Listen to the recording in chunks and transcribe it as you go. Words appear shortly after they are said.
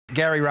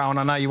Gary Rohan,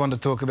 I know you want to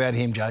talk about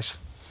him, Jace.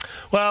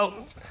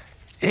 Well,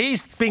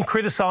 he's been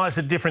criticised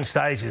at different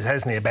stages,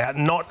 hasn't he, about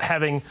not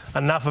having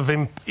enough of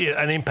an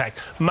impact.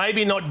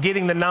 Maybe not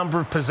getting the number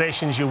of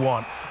possessions you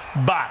want.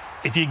 But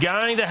if you're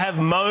going to have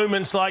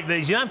moments like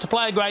these, you don't have to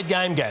play a great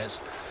game,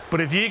 Gaz. But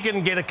if you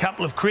can get a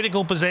couple of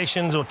critical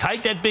possessions or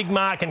take that big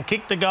mark and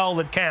kick the goal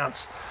that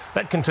counts,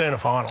 that can turn a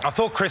final. I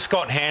thought Chris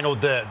Scott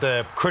handled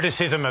the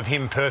criticism of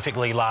him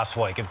perfectly last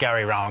week, of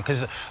Gary Rohan,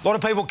 because a lot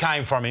of people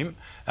came from him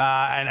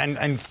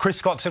and Chris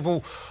Scott said,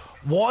 well,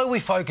 why are we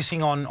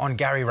focusing on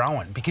Gary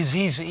Rohan? Because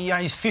he's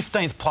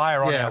 15th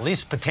player on our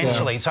list,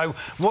 potentially. So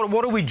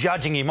what are we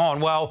judging him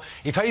on? Well,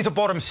 if he's a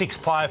bottom six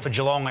player for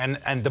Geelong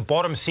and the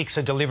bottom six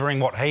are delivering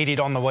what he did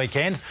on the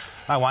weekend,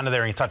 no wonder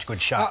they're in such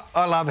good shape.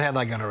 I love how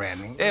they got around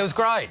him. Yeah, it was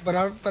great. But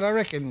I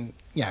reckon,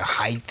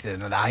 hate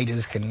and the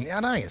haters can...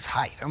 I don't think it's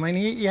hate. I mean,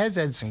 he has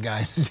had some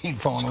games in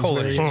finals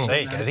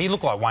where he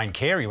looked like Wayne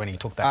Carey when he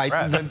took that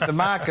grab. The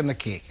mark and the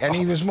kick. And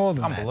he was more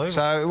than that.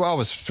 So I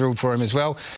was thrilled for him as well.